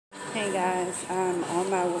Hey guys, I'm on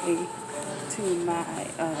my way to my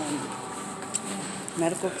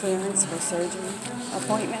medical clearance for surgery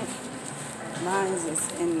appointment. Mine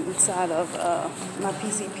is inside of my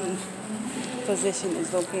PCP position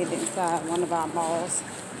is located inside one of our malls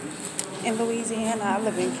in Louisiana. I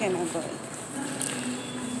live in Kenner, but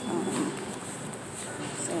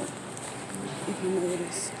so if you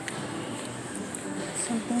notice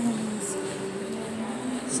some things,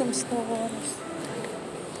 some stores.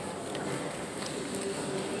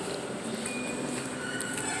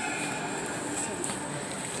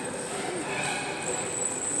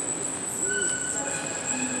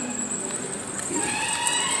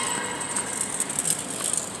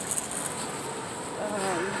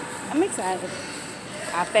 I'm excited.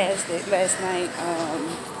 I fasted last night.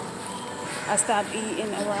 I stopped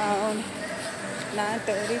eating around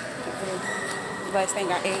 9:30. Last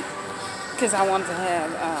thing I ate, because I wanted to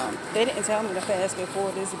have. They didn't tell me to fast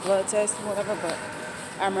before this blood test or whatever, but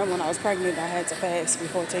I remember when I was pregnant, I had to fast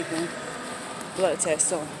before taking blood tests.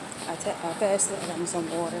 So I fasted. I got me some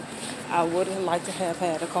water. I would have liked to have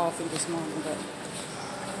had a coffee this morning, but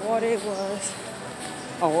water it was,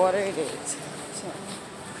 or water it is.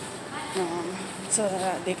 So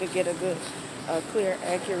that they could get a good, clear,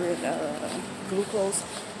 accurate glucose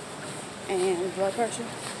and blood pressure.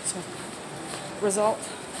 So result.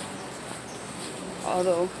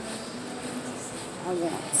 Although I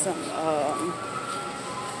want some,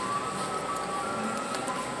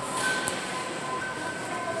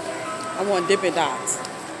 I want Dippin' Dots,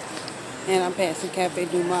 and I'm passing Cafe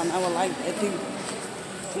Du Monde. I would like that too.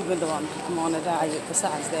 Even though I'm on a diet,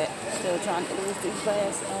 besides that, still trying to lose this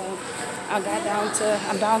class. I'm down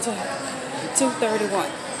to 231.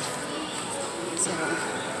 So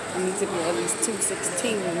I need to be at least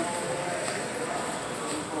 216.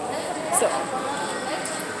 So,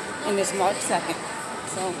 and it's March 2nd.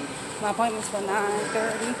 So my appointment's for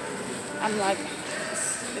 9:30. I'm like,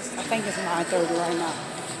 I think it's 9:30 right now.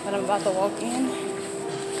 But I'm about to walk in.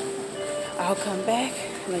 I'll come back,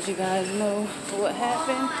 let you guys know what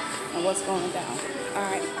happened and what's going down.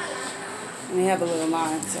 Alright. And they have a little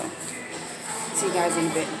line, so see you guys in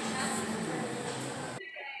a bit.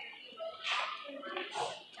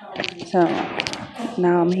 So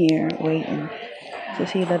now I'm here waiting to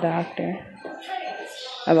see the doctor.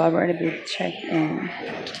 I've already been checked in.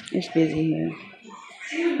 It's busy here.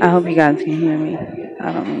 I hope you guys can hear me.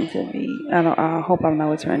 I don't mean to be, I hope I'm not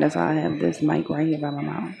whispering. That's why I have this mic right here by my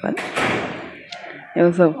mouth. But it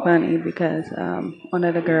was so funny because one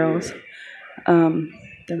of the girls,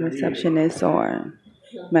 the receptionist or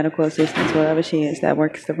medical assistant, whatever she is, that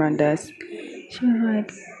works the front desk, she was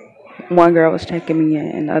like, one girl was checking me in,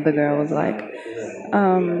 and the other girl was like,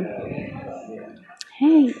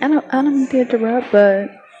 "Hey, I don't mean to interrupt, but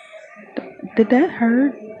did that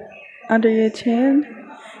hurt under your chin?"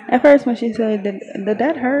 At first, when she said, "Did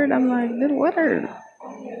that hurt?" I'm like, "Did what hurt?"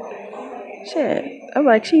 Shit. I'm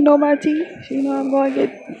like, she know my teeth. She know I'm going to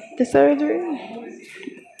get the surgery.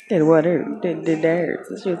 Did what hurt? Did that hurt?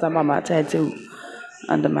 So she was talking about my tattoo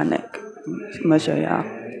under my neck. I'm gonna show y'all.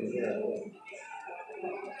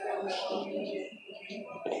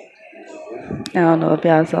 I don't know if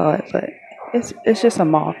y'all saw it, but it's just a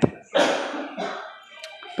moth.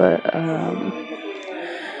 But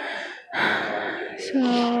so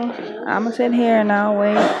I'm gonna sit here and I'll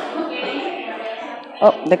wait.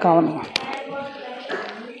 Oh, they're calling me.